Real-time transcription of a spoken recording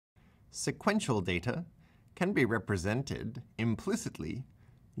Sequential data can be represented implicitly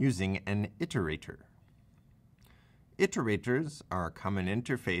using an iterator. Iterators are a common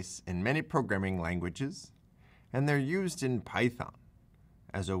interface in many programming languages, and they're used in Python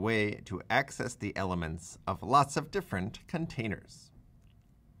as a way to access the elements of lots of different containers.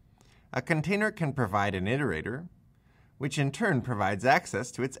 A container can provide an iterator, which in turn provides access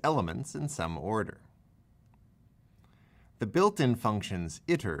to its elements in some order. The built-in functions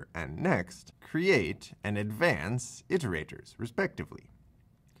iter and next create and advance iterators, respectively.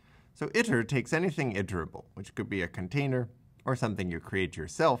 So iter takes anything iterable, which could be a container or something you create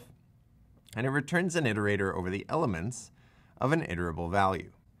yourself, and it returns an iterator over the elements of an iterable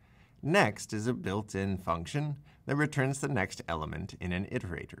value. Next is a built-in function that returns the next element in an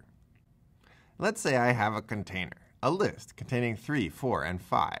iterator. Let's say I have a container, a list containing 3, 4, and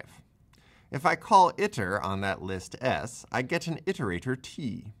 5. If I call iter on that list S, I get an iterator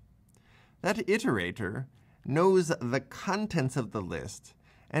T. That iterator knows the contents of the list,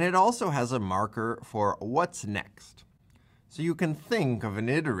 and it also has a marker for what's next. So you can think of an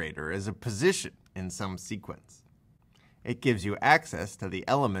iterator as a position in some sequence. It gives you access to the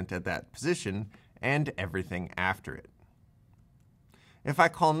element at that position and everything after it. If I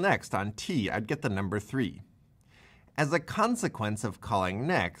call next on T, I'd get the number 3. As a consequence of calling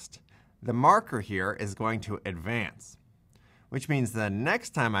next, the marker here is going to advance, which means the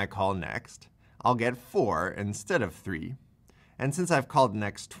next time I call next, I'll get 4 instead of 3. And since I've called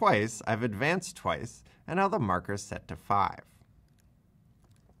next twice, I've advanced twice, and now the marker is set to 5.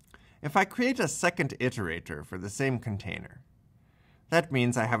 If I create a second iterator for the same container, that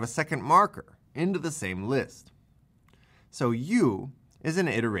means I have a second marker into the same list. So U is an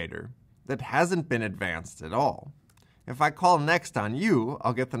iterator that hasn't been advanced at all. If I call next on U,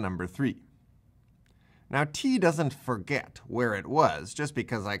 I'll get the number 3. Now T doesn't forget where it was just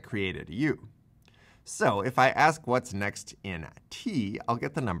because I created U. So if I ask what's next in T, I'll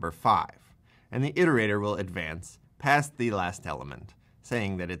get the number 5. And the iterator will advance past the last element,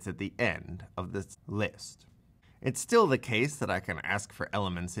 saying that it's at the end of this list. It's still the case that I can ask for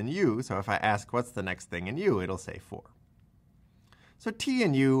elements in U, so if I ask what's the next thing in U, it'll say 4. So T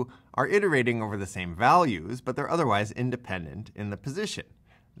and U are iterating over the same values, but they're otherwise independent in the position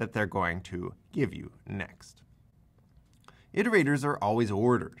that they're going to give you next. Iterators are always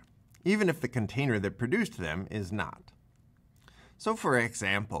ordered, even if the container that produced them is not. So for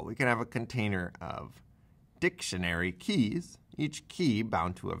example, we can have a container of dictionary keys, each key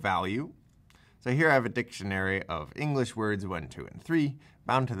bound to a value. So here I have a dictionary of English words 1, 2, and 3,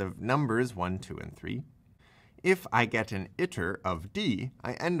 bound to the numbers 1, 2, and 3. If I get an iter of D,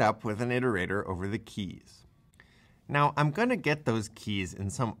 I end up with an iterator over the keys. Now, I'm going to get those keys in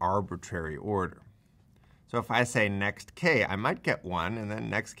some arbitrary order. So if I say next k, I might get 1, and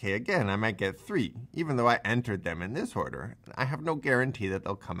then next k again, I might get 3. Even though I entered them in this order, I have no guarantee that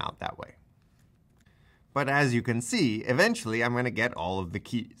they'll come out that way. But as you can see, eventually I'm going to get all of the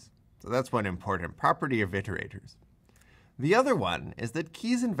keys. So that's one important property of iterators. The other one is that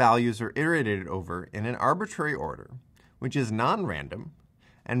keys and values are iterated over in an arbitrary order, which is non-random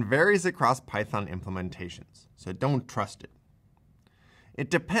and varies across Python implementations, so don't trust it. It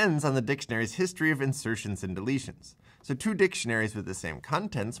depends on the dictionary's history of insertions and deletions, so two dictionaries with the same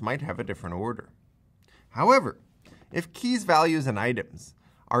contents might have a different order. However, if keys, values, and items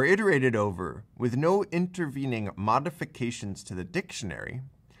are iterated over with no intervening modifications to the dictionary,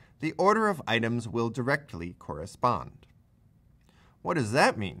 the order of items will directly correspond. What does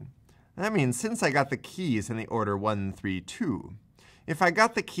that mean? That means since I got the keys in the order 1, 3, 2, if I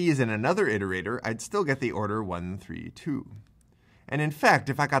got the keys in another iterator, I'd still get the order 1, 3, 2. And in fact,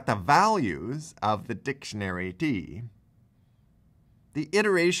 if I got the values of the dictionary D, the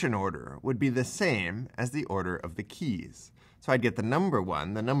iteration order would be the same as the order of the keys. So I'd get the number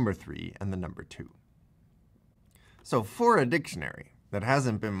 1, the number 3, and the number 2. So for a dictionary that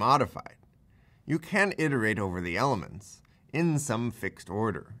hasn't been modified, you can iterate over the elements in some fixed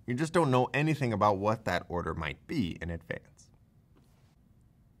order. You just don't know anything about what that order might be in advance.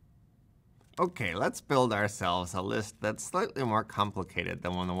 Okay, let's build ourselves a list that's slightly more complicated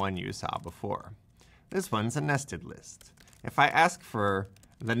than the one you saw before. This one's a nested list. If I ask for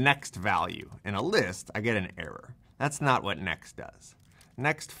the next value in a list, I get an error. That's not what next does.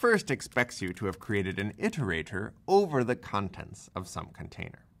 Next first expects you to have created an iterator over the contents of some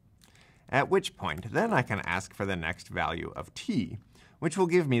container. At which point, then I can ask for the next value of T, which will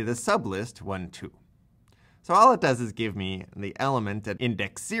give me the sublist 1, 2. So all it does is give me the element at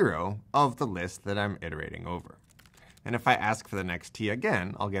index 0 of the list that I'm iterating over. And if I ask for the next T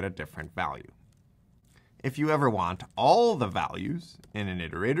again, I'll get a different value. If you ever want all the values in an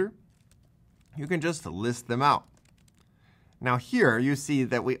iterator, you can just list them out. Now here you see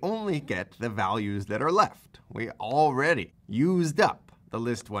that we only get the values that are left. We already used up the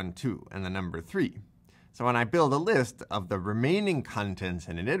list 1, 2, and the number 3. So when I build a list of the remaining contents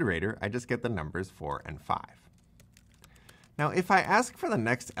in an iterator, I just get the numbers 4 and 5. Now if I ask for the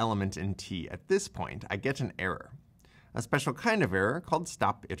next element in T at this point, I get an error, a special kind of error called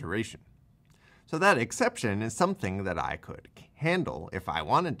stop iteration. So that exception is something that I could handle if I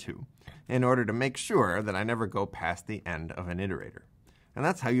wanted to, in order to make sure that I never go past the end of an iterator. And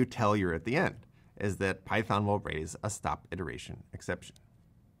that's how you tell you're at the end, is that Python will raise a stop iteration exception.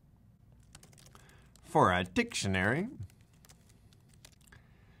 For a dictionary,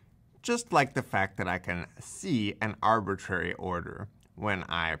 just like the fact that I can see an arbitrary order when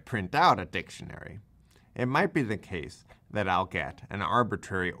I print out a dictionary, it might be the case that I'll get an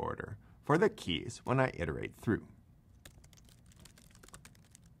arbitrary order for the keys when I iterate through.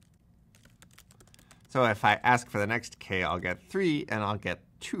 So if I ask for the next k, I'll get 3, and I'll get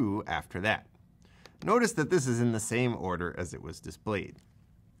 2 after that. Notice that this is in the same order as it was displayed.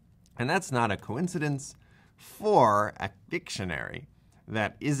 And that's not a coincidence. For a dictionary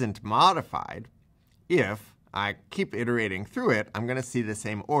that isn't modified, if I keep iterating through it, I'm going to see the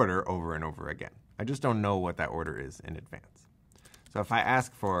same order over and over again. I just don't know what that order is in advance. So if I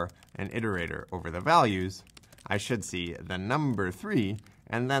ask for an iterator over the values, I should see the number 3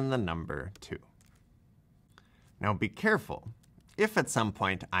 and then the number 2. Now be careful. If at some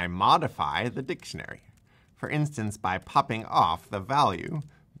point I modify the dictionary, for instance by popping off the value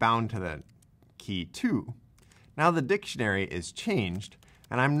bound to the key 2, now the dictionary is changed,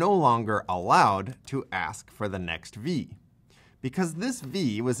 and I'm no longer allowed to ask for the next v, because this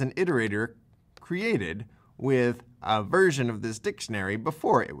v was an iterator created with a version of this dictionary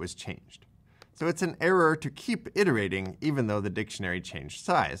before it was changed. So it's an error to keep iterating even though the dictionary changed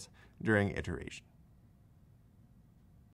size during iteration.